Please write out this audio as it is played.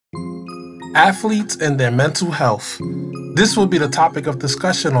Athletes and their mental health. This will be the topic of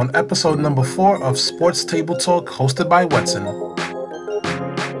discussion on episode number 4 of Sports Table Talk, hosted by Wedson.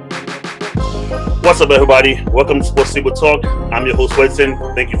 What's up, everybody? Welcome to Sports Table Talk. I'm your host,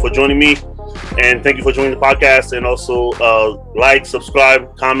 Wedson. Thank you for joining me, and thank you for joining the podcast. And also, like,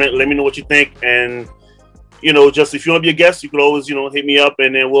 subscribe, comment, let me know what you think. And just if you want to be a guest, you can always hit me up,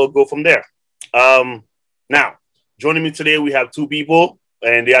 and then we'll go from there. Now, joining me today, we have two people,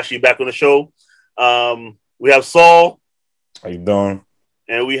 and they're actually back on the show. We have Saul. How you doing?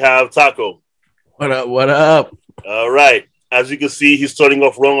 And we have Taco. What up? What up? All right. As you can see, he's starting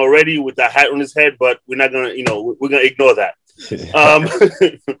off wrong already with that hat on his head, but we're not gonna, we're gonna ignore that.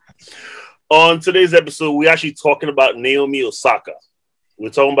 On today's episode, we're actually talking about Naomi Osaka. We're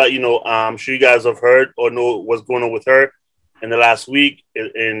talking about, I'm sure you guys have heard or know what's going on with her in the last week,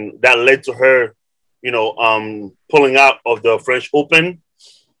 and that led to her, pulling out of the French Open.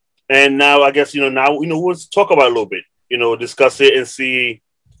 And now I guess, now, we'll talk about it a little bit, discuss it and see,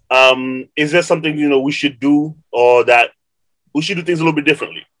 is there something, we should do, or that we should do things a little bit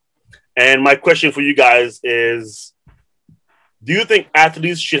differently? And my question for you guys is, do you think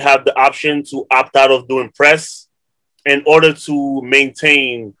athletes should have the option to opt out of doing press in order to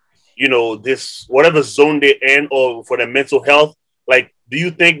maintain, this, whatever zone they're in, or for their mental health? Like, do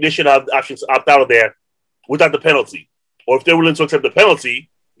you think they should have the option to opt out of there without the penalty? Or if they're willing to accept the penalty,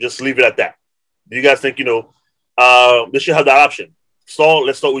 just leave it at that? Do you guys think, they should have that option? Saul,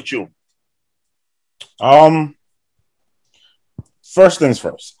 let's start with you. First things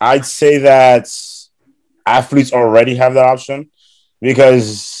first, I'd say that athletes already have that option,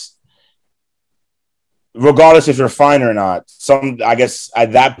 because regardless if you're fine or not, I guess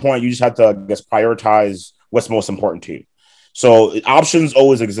at that point, you just have to, prioritize what's most important to you. So options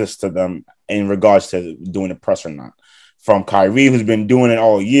always exist to them in regards to doing the press or not. From Kyrie, who's been doing it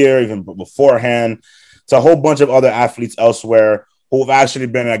all year, even beforehand, to a whole bunch of other athletes elsewhere who have actually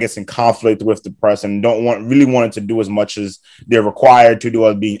been, in conflict with the press and really wanted to do as much as they're required to do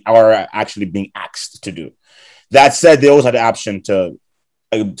or actually being asked to do. That said, they always had the option to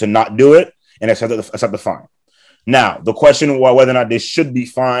not do it and accept the fine. Now, the question of whether or not they should be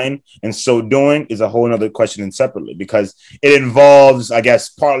fined in so doing is a whole other question and separately, because it involves,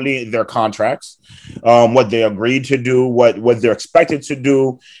 partly their contracts, what they agreed to do, what they're expected to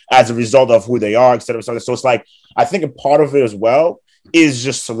do as a result of who they are, et cetera. So it's like, I think a part of it as well is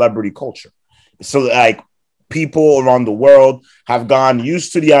just celebrity culture. So people around the world have gotten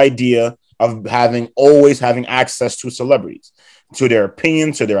used to the idea of always having access to celebrities, to their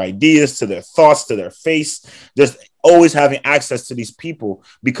opinions, to their ideas, to their thoughts, to their face, just always having access to these people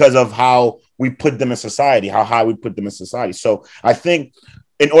because of how we put them in society, how high we put them in society. So I think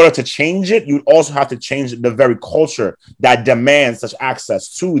in order to change it, you also have to change the very culture that demands such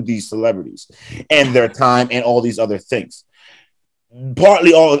access to these celebrities and their time and all these other things.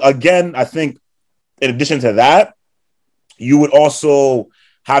 I think in addition to that, you would also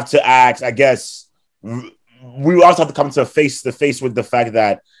have to ask, we also have to come to face with the fact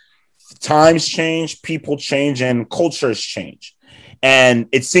that times change, people change, and cultures change. And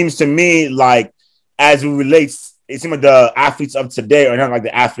it seems to me like, as it relates, it seems like the athletes of today are not like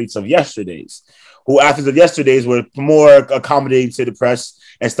the athletes of yesterdays, athletes of yesterdays were more accommodating to the press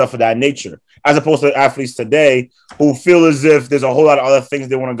and stuff of that nature, as opposed to athletes today who feel as if there's a whole lot of other things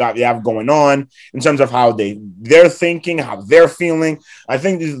they have going on in terms of how they're thinking, how they're feeling. I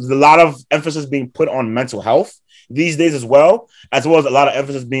think there's a lot of emphasis being put on mental health these days as well as a lot of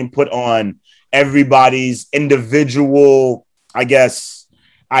emphasis being put on everybody's individual, ideas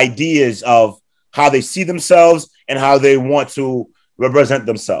of how they see themselves and how they want to represent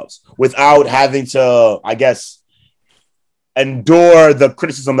themselves without having to, endure the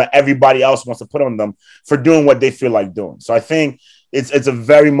criticism that everybody else wants to put on them for doing what they feel like doing. So I think it's a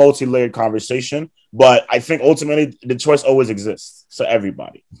very multi-layered conversation, but I think ultimately the choice always exists. So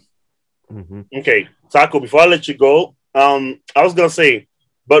everybody. Mm-hmm. Okay, Taco, before I let you go, I was going to say,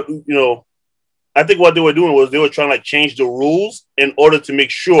 but, I think what they were doing was they were trying to change the rules in order to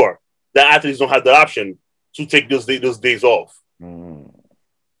make sure that athletes don't have the option to take those days off. Mm.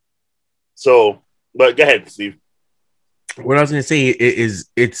 So, but go ahead, Steve. What I was going to say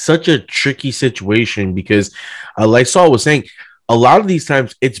it's such a tricky situation because, like Saul was saying, a lot of these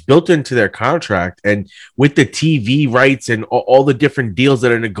times it's built into their contract, and with the TV rights and all the different deals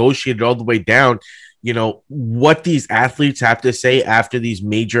that are negotiated all the way down, what these athletes have to say after these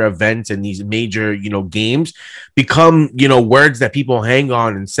major events and these major, games become, words that people hang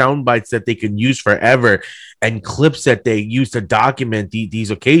on and sound bites that they can use forever and clips that they use to document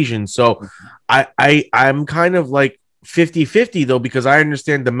these occasions. So I'm kind of like, 50-50 though, because I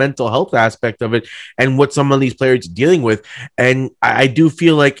understand the mental health aspect of it and what some of these players are dealing with. And I do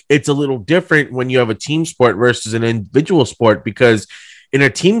feel like it's a little different when you have a team sport versus an individual sport, because in a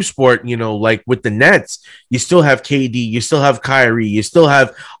team sport, like with the Nets, you still have KD, you still have Kyrie, you still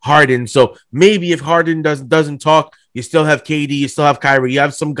have Harden. So maybe if Harden doesn't talk, you still have KD, you still have Kyrie. You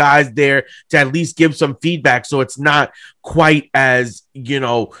have some guys there to at least give some feedback. So it's not quite as,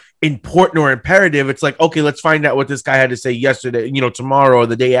 important or imperative. It's like, okay, let's find out what this guy had to say yesterday, tomorrow or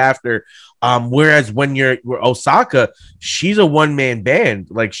the day after. Whereas when you're Osaka, she's a one-man band.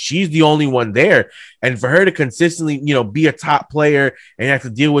 Like, she's the only one there. And for her to consistently, be a top player and have to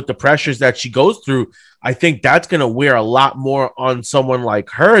deal with the pressures that she goes through, I think that's going to wear a lot more on someone like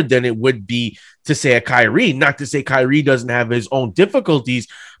her than it would be to say a Kyrie. Not to say Kyrie doesn't have his own difficulties,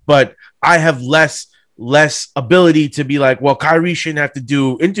 but I have less ability to be like, well, Kyrie shouldn't have to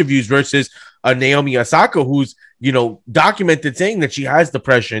do interviews versus a Naomi Osaka who's, documented saying that she has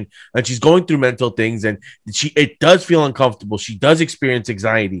depression and she's going through mental things, and it does feel uncomfortable. She does experience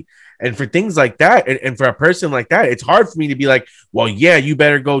anxiety. And for things like that, and for a person like that, it's hard for me to be like, well, yeah, you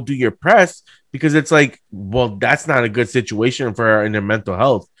better go do your press, because it's like, well, that's not a good situation for her in her mental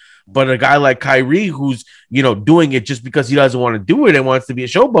health. But a guy like Kyrie, who's, doing it just because he doesn't want to do it and wants to be a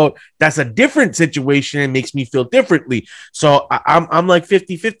showboat, that's a different situation and makes me feel differently. So I'm like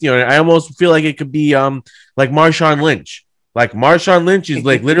 50-50 on it. I almost feel like it could be like Marshawn Lynch. Like Marshawn Lynch is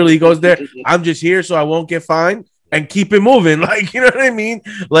like literally goes there, I'm just here so I won't get fined and keep it moving. Like, you know what I mean?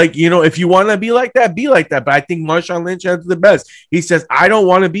 Like, if you want to be like that, be like that. But I think Marshawn Lynch has the best. He says, I don't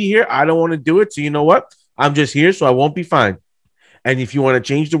want to be here. I don't want to do it. So you know what? I'm just here so I won't be fined. And if you want to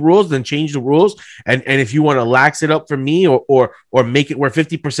change the rules, then change the rules. And if you want to lax it up for me or make it where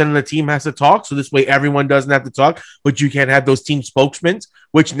 50% of the team has to talk, so this way everyone doesn't have to talk, but you can have those team spokesmen,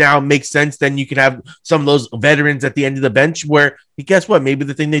 which now makes sense. Then you can have some of those veterans at the end of the bench where, guess what? Maybe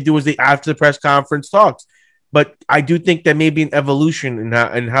the thing they do is they after the press conference talks. But I do think that maybe an evolution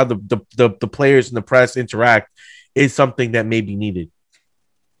in how the players and the press interact is something that may be needed.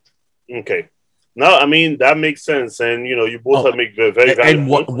 Okay. No, I mean, that makes sense. And, you both have made very valid and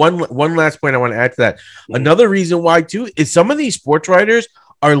one last point I want to add to that. Mm-hmm. Another reason why, too, is some of these sports writers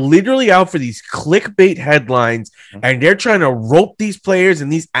are literally out for these clickbait headlines, and they're trying to rope these players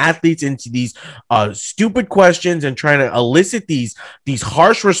and these athletes into these stupid questions and trying to elicit these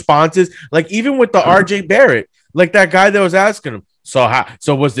harsh responses. Like even with the RJ Barrett, like that guy that was asking him,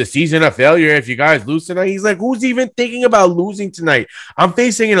 so was the season a failure if you guys lose tonight? He's like, who's even thinking about losing tonight? I'm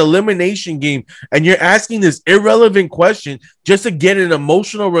facing an elimination game, and you're asking this irrelevant question just to get an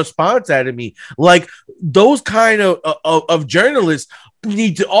emotional response out of me. Like those kind of journalists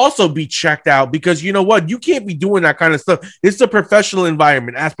need to also be checked out, because you know what? You can't be doing that kind of stuff. It's a professional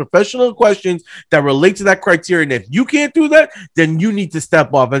environment. Ask professional questions that relate to that criteria. And if you can't do that, then you need to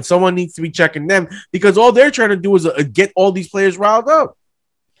step off, and someone needs to be checking them, because all they're trying to do is get all these players riled up.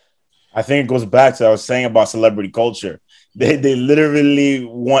 I think it goes back to what I was saying about celebrity culture. They literally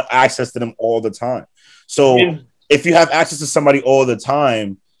want access to them all the time. So if you have access to somebody all the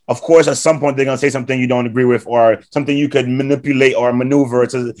time, of course, at some point, they're going to say something you don't agree with, or something you could manipulate or maneuver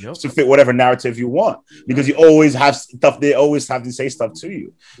to fit whatever narrative you want, because you always have stuff. They always have to say stuff to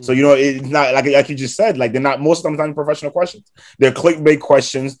you. So, it's not like you just said, like they're not most of the time professional questions. They're clickbait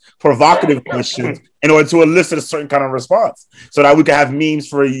questions, provocative questions in order to elicit a certain kind of response so that we can have memes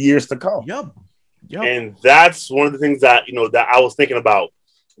for years to come. Yep. And that's one of the things that, that I was thinking about,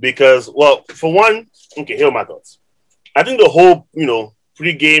 because, well, for one, okay, here are my thoughts. I think the whole,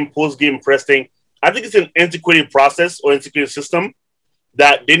 pre-game, post-game press thing, I think it's an antiquated process or antiquated system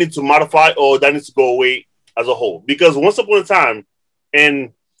that they need to modify, or that needs to go away as a whole. Because once upon a time,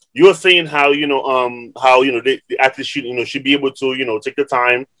 and you were saying how the athletes should be able to take the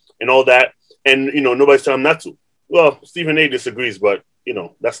time and all that, and nobody's telling them not to. Well, Stephen A disagrees, but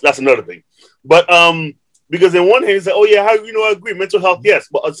that's another thing. But because in one hand he's like, oh yeah, I agree, mental health, yes,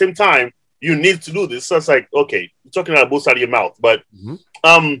 but at the same time, you need to do this. So it's like, okay, you're talking out of both sides of your mouth. But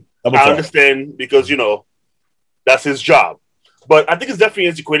I understand, because, that's his job. But I think it's definitely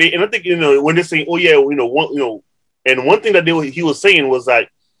antiquated. And I think, when they're saying, oh, yeah, and one thing that he was saying was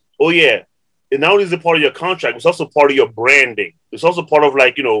like, oh, yeah, and not only is it part of your contract, it's also part of your branding. It's also part of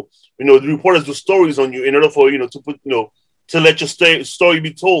like, the reporters do stories on you in order for, to put, to let your story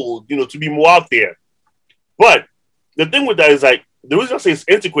be told, to be more out there. But the thing with that is like, the reason I say it's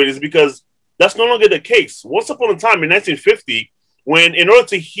antiquated is because that's no longer the case. Once upon a time in 1950, when in order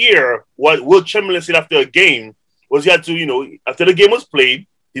to hear what Will Chamberlain said after a game, was he had to, after the game was played,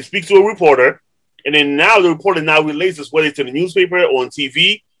 he speaks to a reporter, and then now the reporter now relays this, whether it's in the newspaper or on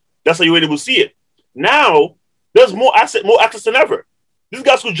TV. That's how you're able to see it. Now, there's more access than ever. These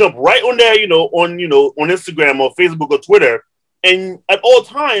guys could jump right on there, on Instagram or Facebook or Twitter, and at all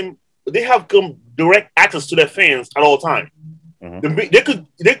time they have direct access to their fans at all time. Mm-hmm.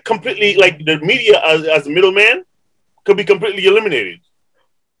 They completely, like, the media as the middleman could be completely eliminated.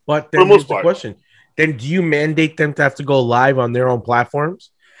 But then here's the question: then do you mandate them to have to go live on their own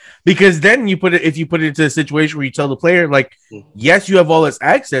platforms? Because then if you put it into a situation where you tell the player, like, yes, you have all this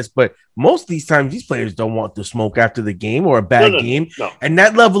access, but most of these times these players don't want to smoke after the game or a bad game. No. And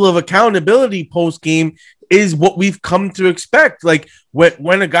that level of accountability post game is what we've come to expect. Like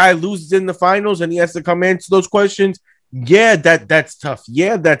when a guy loses in the finals and he has to come answer those questions, yeah, that's tough.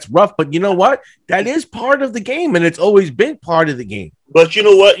 Yeah, that's rough. But you know what? That is part of the game, and it's always been part of the game. But you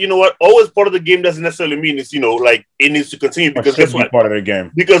know what? Always part of the game doesn't necessarily mean it's, like, it needs to continue, because guess what? Part of the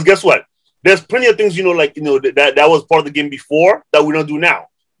game. Because guess what? There's plenty of things, that was part of the game before that we don't do now.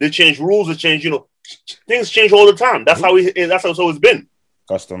 They change rules, they change, things change all the time. That's how it's always been.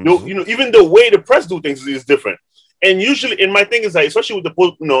 Customs. Even the way the press do things is different. And usually, and my thing is, like, especially with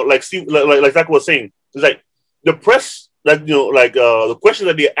the like Zach was saying, it's like the press, like, the questions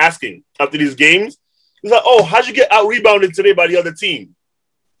that they're asking after these games. It's like, oh, how'd you get out rebounded today by the other team?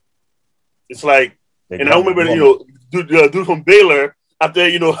 It's like, and I remember, dude from Baylor after,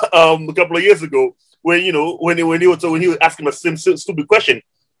 a couple of years ago, when he was asking a stupid question,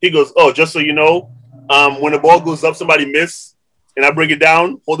 he goes, oh, just so you know, when the ball goes up, somebody miss, and I bring it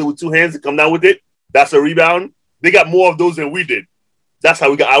down, hold it with two hands and come down with it. That's a rebound. They got more of those than we did. That's how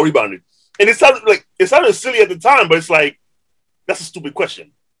we got out rebounded. And it sounded silly at the time, but it's like, that's a stupid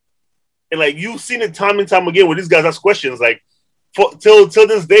question. And, like, you've seen it time and time again when these guys ask questions. Like, till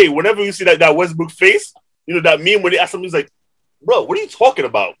this day, whenever you see that Westbrook face, that meme when they ask something, he's like, bro, what are you talking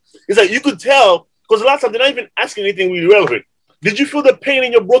about? It's like, you could tell, because a lot of times they're not even asking anything really relevant. Did you feel the pain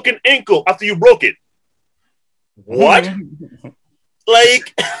in your broken ankle after you broke it? What?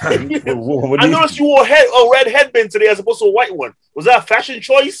 Like, I noticed you wore a red headband today as opposed to a white one. Was that a fashion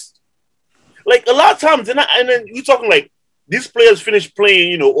choice? Like, a lot of times, and then you're talking like, these players finish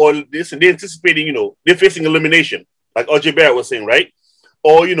playing, or this, and they're anticipating, they're facing elimination, like RJ Barrett was saying, right?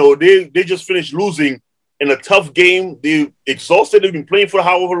 Or, they just finished losing in a tough game. They're exhausted. They've been playing for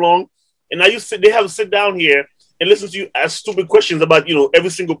however long. And now they have to sit down here and listen to you ask stupid questions about,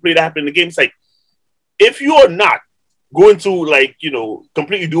 every single play that happened in the game. It's like, if you are not going to, like,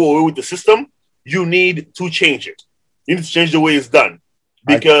 completely do away with the system, you need to change it. You need to change the way it's done.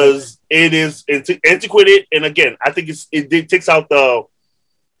 Because it is antiquated, and again, I think it takes out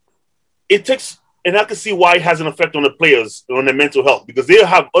and I can see why it has an effect on the players, on their mental health, because they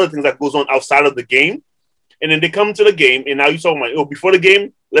have other things that goes on outside of the game, and then they come to the game, and now you're talking about, before the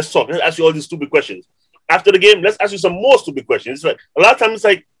game, let's talk, let's ask you all these stupid questions. After the game, let's ask you some more stupid questions. It's like, a lot of times it's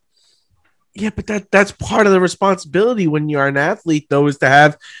like, yeah, but that's part of the responsibility when you're an athlete, though, is to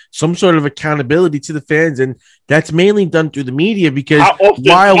have some sort of accountability to the fans, and that's mainly done through the media. Because I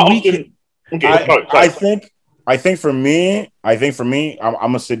think for me, I'm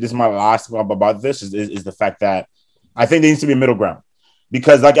gonna say this is my last about this is the fact that I think there needs to be a middle ground,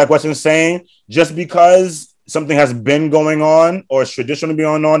 because like Wedson is saying, just because something has been going on or it's traditionally been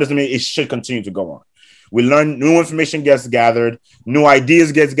going on doesn't mean it should continue to go on. We learn, new information gets gathered, new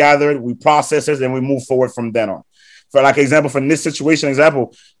ideas gets gathered, we process it, and we move forward from then on. For like example, from this situation, a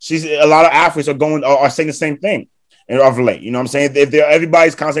lot of athletes are saying the same thing of late. You know what I'm saying? If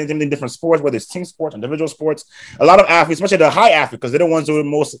everybody's constantly in different sports, whether it's team sports, individual sports, a lot of athletes, especially the high athletes, because they're the ones who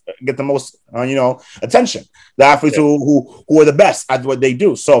get the most attention. The athletes who are the best at what they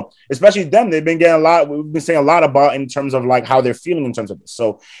do. So especially them, they've been getting a lot. We've been saying a lot about in terms of like how they're feeling in terms of this.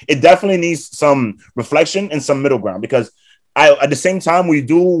 So it definitely needs some reflection and some middle ground, because at the same time, we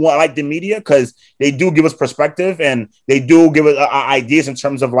do like the media, because they do give us perspective and they do give us ideas in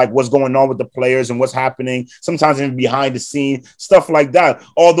terms of like what's going on with the players and what's happening, sometimes even behind the scene, stuff like that.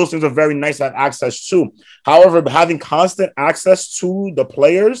 All those things are very nice to have access to. However, having constant access to the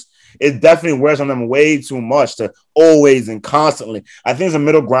players, it definitely wears on them way too much to always and constantly. I think it's a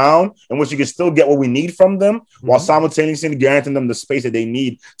middle ground in which you can still get what we need from them while simultaneously guaranteeing them the space that they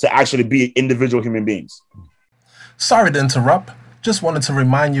need to actually be individual human beings. Sorry to interrupt. Just wanted to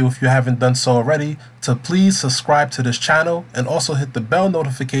remind you, if you haven't done so already, to please subscribe to this channel and also hit the bell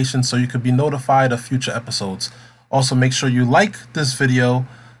notification so you could be notified of future episodes. Also, make sure you like this video,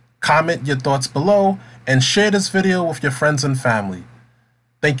 comment your thoughts below, and share this video with your friends and family.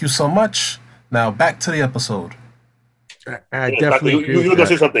 Thank you so much. Now back to the episode. I definitely you were going to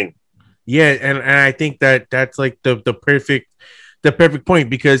say something. Yeah, and I think that's like the perfect the perfect point,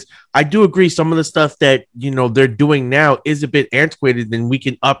 because I do agree some of the stuff that, you know, they're doing now is a bit antiquated, and we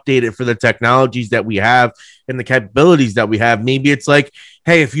can update it for the technologies that we have and the capabilities that we have. Maybe it's like,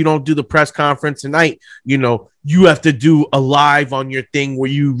 hey, if you don't do the press conference tonight, you know, you have to do a live on your thing where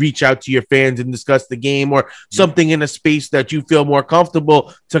you reach out to your fans and discuss the game, or something in a space that you feel more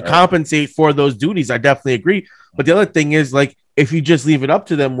comfortable to compensate for those duties. I definitely agree. But the other thing is, like, if you just leave it up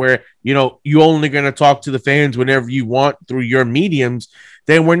to them where, you know, you're only going to talk to the fans whenever you want through your mediums,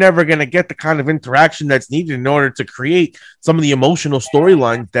 then we're never going to get the kind of interaction that's needed in order to create some of the emotional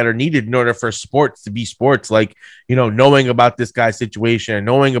storylines that are needed in order for sports to be sports. Like, you know, knowing about this guy's situation,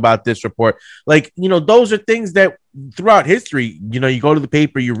 knowing about this report, like, you know, those are things that throughout history, you know, you go to the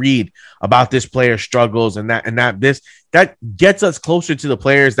paper, you read about this player's struggles and that gets us closer to the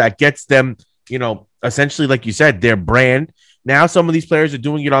players, that gets them, you know, essentially, like you said, their brand. Now, some of these players are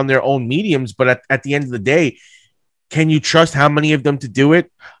doing it on their own mediums, but at the end of the day, can you trust how many of them to do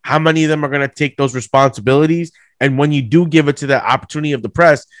it? How many of them are going to take those responsibilities? And when you do give it to the opportunity of the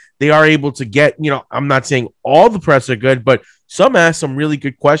press, they are able to get, you know, I'm not saying all the press are good, but some ask some really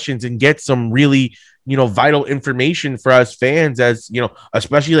good questions and get some really, you know, vital information for us fans, as, you know,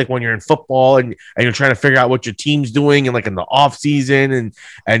 especially like when you're in football and you're trying to figure out what your team's doing, and like in the off season,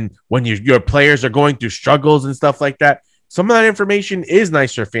 and when your players are going through struggles and stuff like that. Some of that information is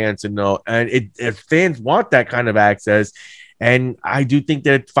nice for fans to know, and if fans want that kind of access, and I do think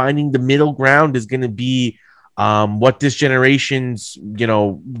that finding the middle ground is going to be what this generation's, you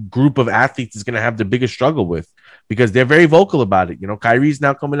know, group of athletes is going to have the biggest struggle with, because they're very vocal about it. You know, Kyrie's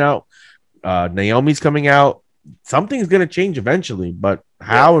now coming out, Naomi's coming out. Something's going to change eventually, but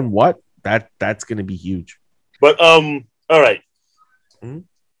how and what, that's going to be huge. But all right. Mm-hmm.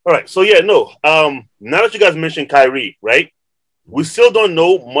 All right, so yeah, no. Now that you guys mentioned Kyrie, right? We still don't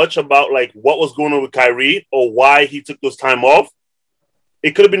know much about like what was going on with Kyrie or why he took those time off.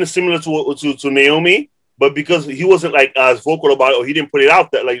 It could have been similar to Naomi, but because he wasn't like as vocal about it, or he didn't put it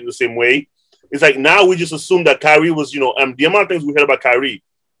out that like the same way, it's like now we just assume that Kyrie was, you know, the amount of things we heard about Kyrie.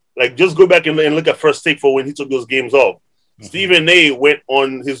 Like, just go back and look at First Take for when he took those games off. Mm-hmm. Stephen A went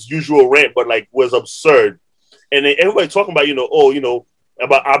on his usual rant, but like was absurd, and then everybody talking about, you know, oh, you know,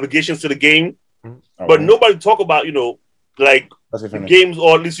 about obligations to the game, but nobody talk about, you know, like the games,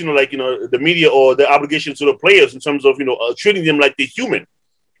 or at least, you know, like, you know, the media or the obligation to the players in terms of, you know, treating them like they're human.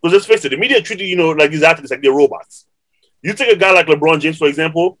 Because let's face it, the media treat, you know, like these athletes like they're robots. You take a guy like LeBron James, for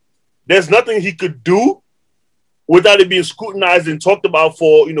example, there's nothing he could do without it being scrutinized and talked about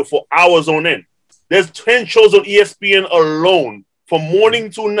for, you know, for hours on end. There's 10 shows on ESPN alone from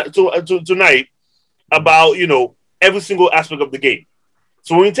morning to night about, you know, every single aspect of the game.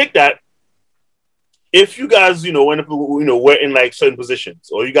 So when you take that, if you guys, you know, we're in like certain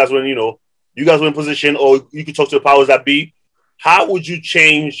positions, or you guys were in position, or you could talk to the powers that be, how would you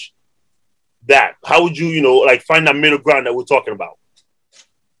change that? How would you, you know, like find that middle ground that we're talking about?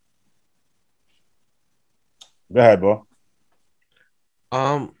 Go ahead, bro.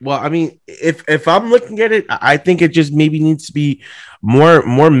 Well, I mean, if I'm looking at it, I think it just maybe needs to be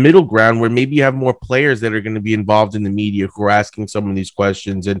more middle ground, where maybe you have more players that are going to be involved in the media who are asking some of these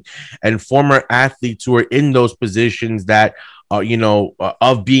questions, and former athletes who are in those positions that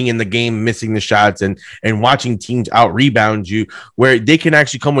of being in the game, missing the shots, and watching teams out rebound you, where they can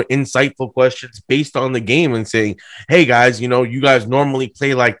actually come with insightful questions based on the game and saying, hey guys, you guys normally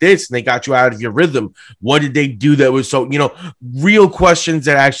play like this and they got you out of your rhythm. What did they do that was so, real questions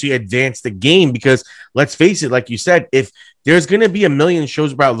that actually advance the game? Because let's face it, like you said, if there's going to be a million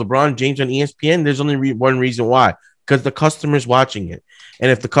shows about LeBron James on ESPN, there's only one reason why, because the customer's watching it. And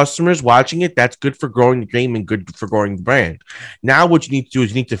if the customer's watching it, that's good for growing the game and good for growing the brand. Now what you need to do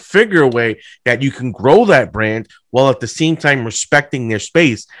is you need to figure a way that you can grow that brand while at the same time respecting their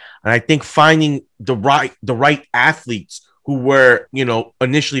space. And I think finding the right athletes who were,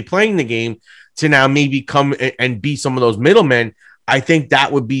 initially playing the game to now maybe come and be some of those middlemen, I think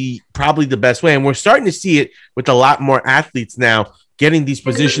that would be probably the best way. And we're starting to see it with a lot more athletes now getting these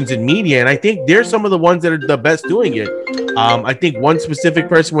positions in media. And I think they're some of the ones that are the best doing it. I think one specific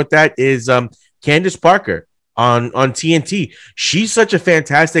person with that is Candace Parker on TNT. She's such a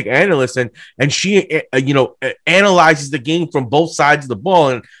fantastic analyst, and she, analyzes the game from both sides of the ball.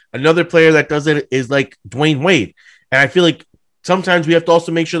 And another player that does it is like Dwayne Wade. And I feel like sometimes we have to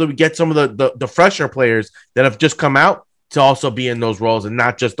also make sure that we get some of the fresher players that have just come out to also be in those roles and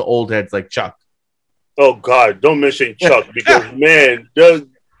not just the old heads like Chuck. Oh God, don't mention Chuck, because man,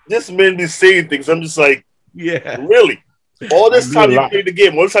 this man be saying things. I'm just like, yeah, really? All this time you played the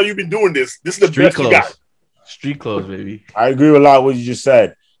game, all this time you've been doing this. This is the best you got. Street clothes, baby. I agree with a lot of what you just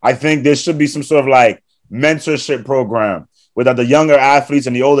said. I think there should be some sort of like mentorship program where the younger athletes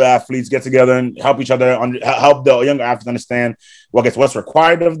and the older athletes get together and help each other, help the younger athletes understand what's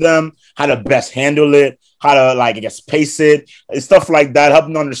required of them, how to best handle it, how to like I guess pace it, and stuff like that. Help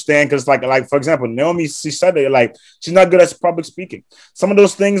them understand because like for example, Naomi, she said it like she's not good at public speaking. Some of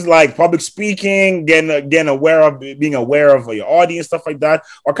those things like public speaking, being aware of your audience, stuff like that,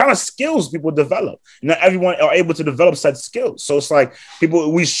 are kind of skills people develop. Not everyone are able to develop such skills. So it's like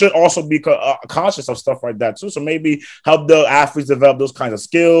we should also be conscious of stuff like that too. So maybe help the athletes develop those kinds of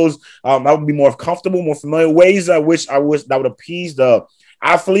skills. That would be more comfortable, more familiar ways. I wish that would appease the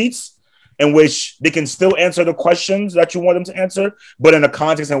athletes, in which they can still answer the questions that you want them to answer, but in a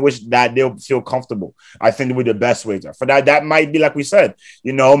context in which that they'll feel comfortable. I think would be the best way to. For that might be like we said,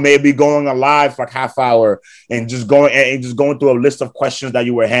 maybe going on live for like half hour and just going through a list of questions that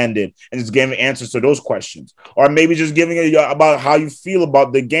you were handed and just giving answers to those questions, or maybe just giving it about how you feel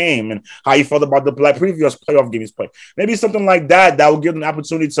about the game and how you felt about the previous playoff games played. Maybe something like that will give them an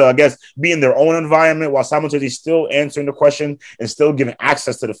opportunity to, I guess, be in their own environment while simultaneously still answering the question and still giving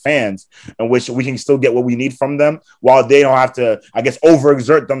access to the fans, in which we can still get what we need from them while they don't have to, I guess,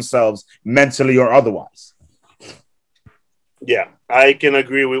 overexert themselves mentally or otherwise. Yeah, I can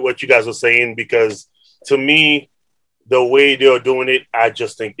agree with what you guys are saying, because to me, the way they're doing it, I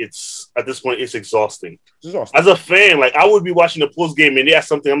just think at this point, it's exhausting. As a fan, like I would be watching the post game and they ask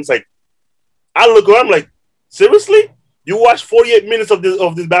something, I'm just like, I look around, I'm like, seriously? You watch 48 minutes of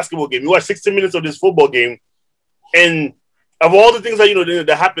this basketball game, you watch 60 minutes of this football game, and of all the things that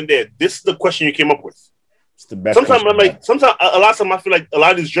that happened there, this is the question you came up with. It's the best. Sometimes a lot of time I feel like a lot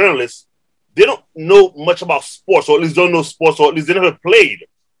of these journalists, they don't know much about sports, or at least don't know sports, or at least they never played.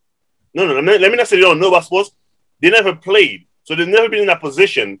 No, let me not say they don't know about sports. They never played, so they've never been in that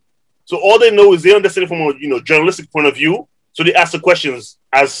position. So all they know is they understand it from a journalistic point of view. So they ask the questions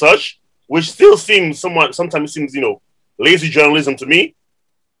as such, which still seems sometimes it seems lazy journalism to me.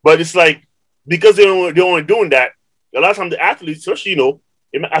 But it's like because they're only doing that. A lot of times the athletes, especially,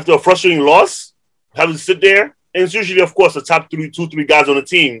 after a frustrating loss, having to sit there, and it's usually, of course, the top two, three guys on the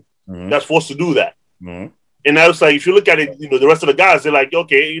team that's forced to do that. Mm-hmm. And I was like, if you look at it, the rest of the guys, they're like,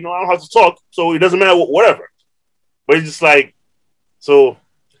 okay, I don't have to talk, so it doesn't matter, whatever. But it's just like, so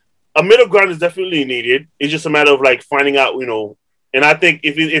a middle ground is definitely needed. It's just a matter of like finding out, and I think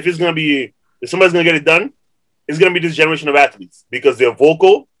if somebody's gonna get it done, it's gonna be this generation of athletes, because they're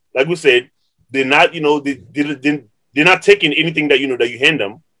vocal, like we said, they're not, they're not taking anything that that you hand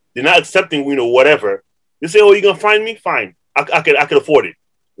them. They're not accepting, whatever. They say, "Oh, you're gonna find me? Fine, I could afford it.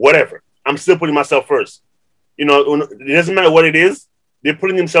 Whatever. I'm still putting myself first. It doesn't matter what it is. They're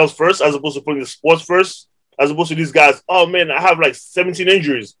putting themselves first, as opposed to putting the sports first. As opposed to these guys. Oh man, I have like 17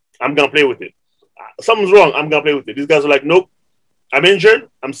 injuries. I'm gonna play with it. Something's wrong. I'm gonna play with it. These guys are like, nope. I'm injured.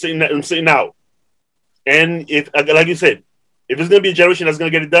 I'm sitting out. And if, like you said, if it's gonna be a generation that's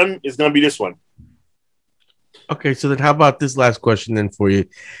gonna get it done, it's gonna be this one. Okay, so then how about this last question then for you?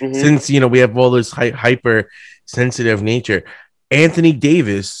 Mm-hmm. Since, we have all this hyper sensitive nature, Anthony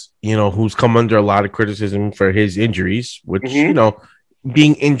Davis, who's come under a lot of criticism for his injuries, which,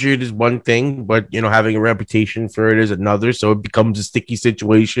 being injured is one thing, but, having a reputation for it is another. So it becomes a sticky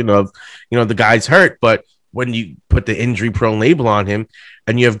situation of, the guy's hurt, but when you put the injury prone label on him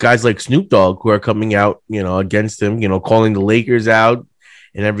and you have guys like Snoop Dogg who are coming out, against him, calling the Lakers out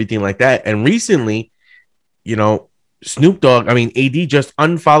and everything like that. And recently, Snoop Dogg, AD just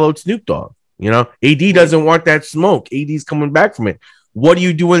unfollowed Snoop Dogg. AD doesn't want that smoke. AD's coming back from it. What do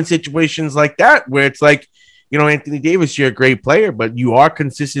you do in situations like that where it's like, Anthony Davis, you're a great player, but you are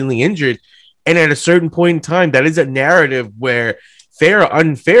consistently injured. And at a certain point in time, that is a narrative where fair or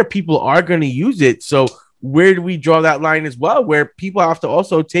unfair, people are going to use it. So where do we draw that line as well, where people have to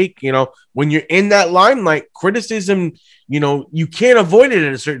also take, when you're in that limelight, criticism, you can't avoid it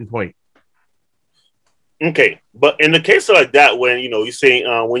at a certain point. Okay, but in the case of like that, when you're saying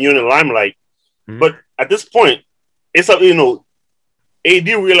when you're in the limelight, but at this point, it's up. AD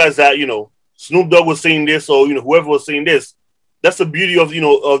realized that Snoop Dogg was saying this, or whoever was saying this. That's the beauty of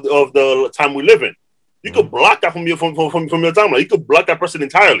of the time we live in. You could block that from your timeline. You could block that person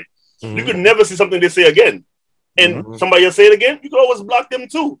entirely. You could never see something they say again, and somebody else say it again. You could always block them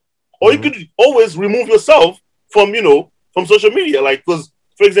too, or you could always remove yourself from from social media. Like, because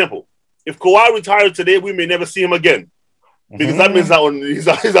for example, if Kawhi retired today, we may never see him again, because that means he's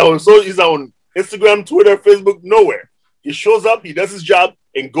on Instagram, Twitter, Facebook, nowhere. He shows up, he does his job,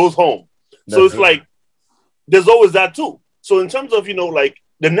 and goes home. So it's like there's always that too. So in terms of like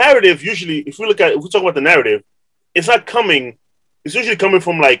the narrative, usually if we talk about the narrative, it's usually coming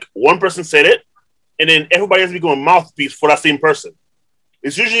from like one person said it, and then everybody has to become a mouthpiece for that same person.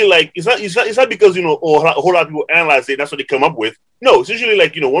 it's usually like it's not because a whole lot of people analyze it. That's what they come up with. No, it's usually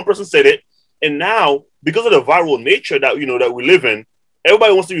like one person said it, and now because of the viral nature that that we live in,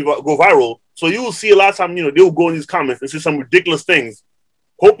 everybody wants to go viral. So you will see a lot of time they'll go in these comments and say some ridiculous things,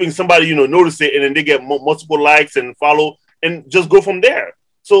 hoping somebody notice it, and then they get multiple likes and follow, and just go from there.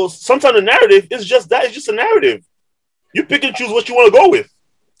 So sometimes the narrative is just that. It's just a narrative. You pick and choose what you want to go with.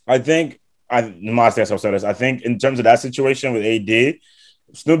 I think I think in terms of that situation with AD,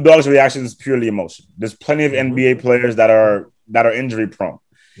 Snoop Dogg's reaction is purely emotion. There's plenty of NBA players that are injury prone.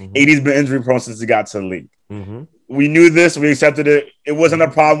 AD's been injury prone since he got to the league. We knew this. We accepted it. It wasn't a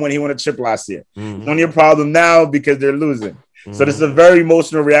problem when he won a chip last year. It's only a problem now because they're losing. So this is a very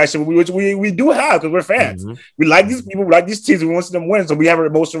emotional reaction, which we do have because we're fans. We like these people, we like these teams, we want to see them win, so we have an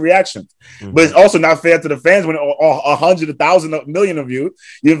emotional reaction. But it's also not fair to the fans when 100, 1,000, a million of you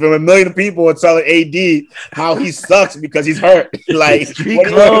from a million people are telling AD how he sucks because he's hurt. Like, what do you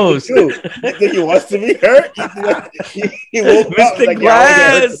want him to do? You think he wants to be hurt? He woke up like,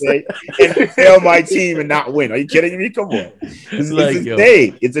 and fail my team and not win. Are you kidding me? Come on. It's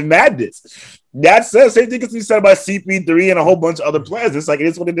insane. It's a madness. That's the same thing can be said about CP3 and a whole bunch of other players. It's like, it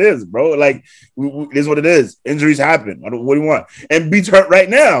is what it is, bro. Like, it is what it is. Injuries happen. What do you want? And Beats hurt right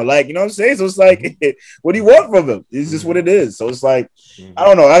now. Like, you know what I'm saying? So it's like, what do you want from him? It's just what it is. So it's like, I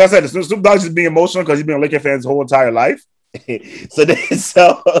don't know. Like I said, Snoop Dogg's just being emotional because he's been a Laker fan his whole entire life. so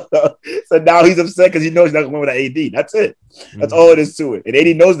now he's upset because he knows he's not going to win with AD. That's it. That's all it is to it. And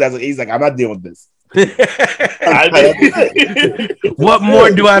AD knows that. So he's like, I'm not dealing with this. What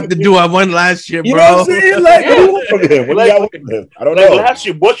more do I have to do? I won last year, bro. You know what I'm saying? Like, what do you want from him? What do you want from him? I don't know. Last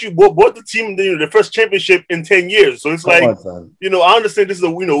year, bought the team the first championship in 10 years. So it's like, I understand this is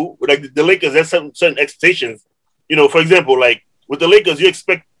like the Lakers have certain expectations. For example, like with the Lakers, you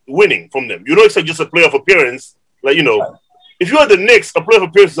expect winning from them. You don't expect just a playoff appearance. Like, if you are the Knicks, a playoff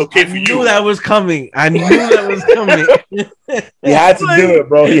appearance is okay for you. I knew that was coming. He had to do it,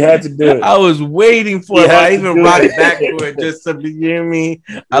 bro. He had to do it. I was waiting for it. I even rocked back to it just to hear me.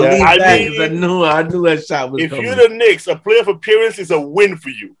 I leaned back because I knew that shot was coming. If you're the Knicks, a playoff appearance is a win for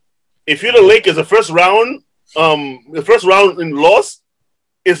you. If you're the Lakers, the first round in loss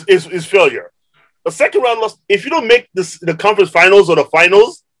is failure. A second round loss, if you don't make the conference finals or the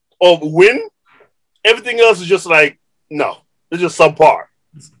finals or win, everything else is just like, no. It's just subpar.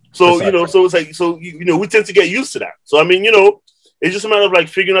 So, so it's like, we tend to get used to that. So, I mean, it's just a matter of like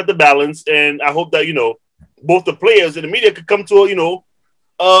figuring out the balance. And I hope that, both the players and the media could come to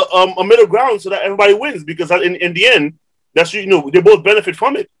a middle ground so that everybody wins, because in the end, that's, they both benefit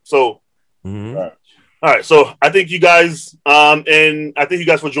from it. So, all right. So I thank you guys. And I thank you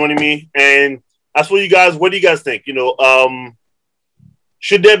guys for joining me. And as for you guys, what do you guys think?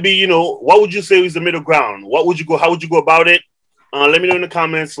 Should there be, what would you say is the middle ground? How would you go about it? Let me know in the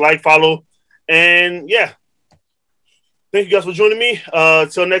comments, follow. And yeah. Thank you guys for joining me.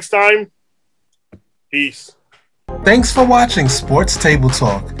 Till next time. Peace. Thanks for watching Sports Table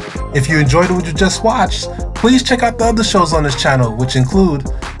Talk. If you enjoyed what you just watched, please check out the other shows on this channel, which include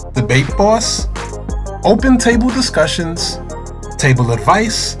Debate Boss, Open Table Discussions, Table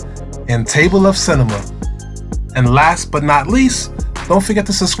Advice, and Table of Cinema. And last but not least, don't forget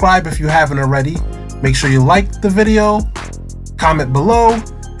to subscribe if you haven't already. Make sure you like the video, comment below,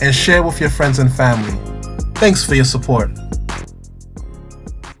 and share with your friends and family. Thanks for your support.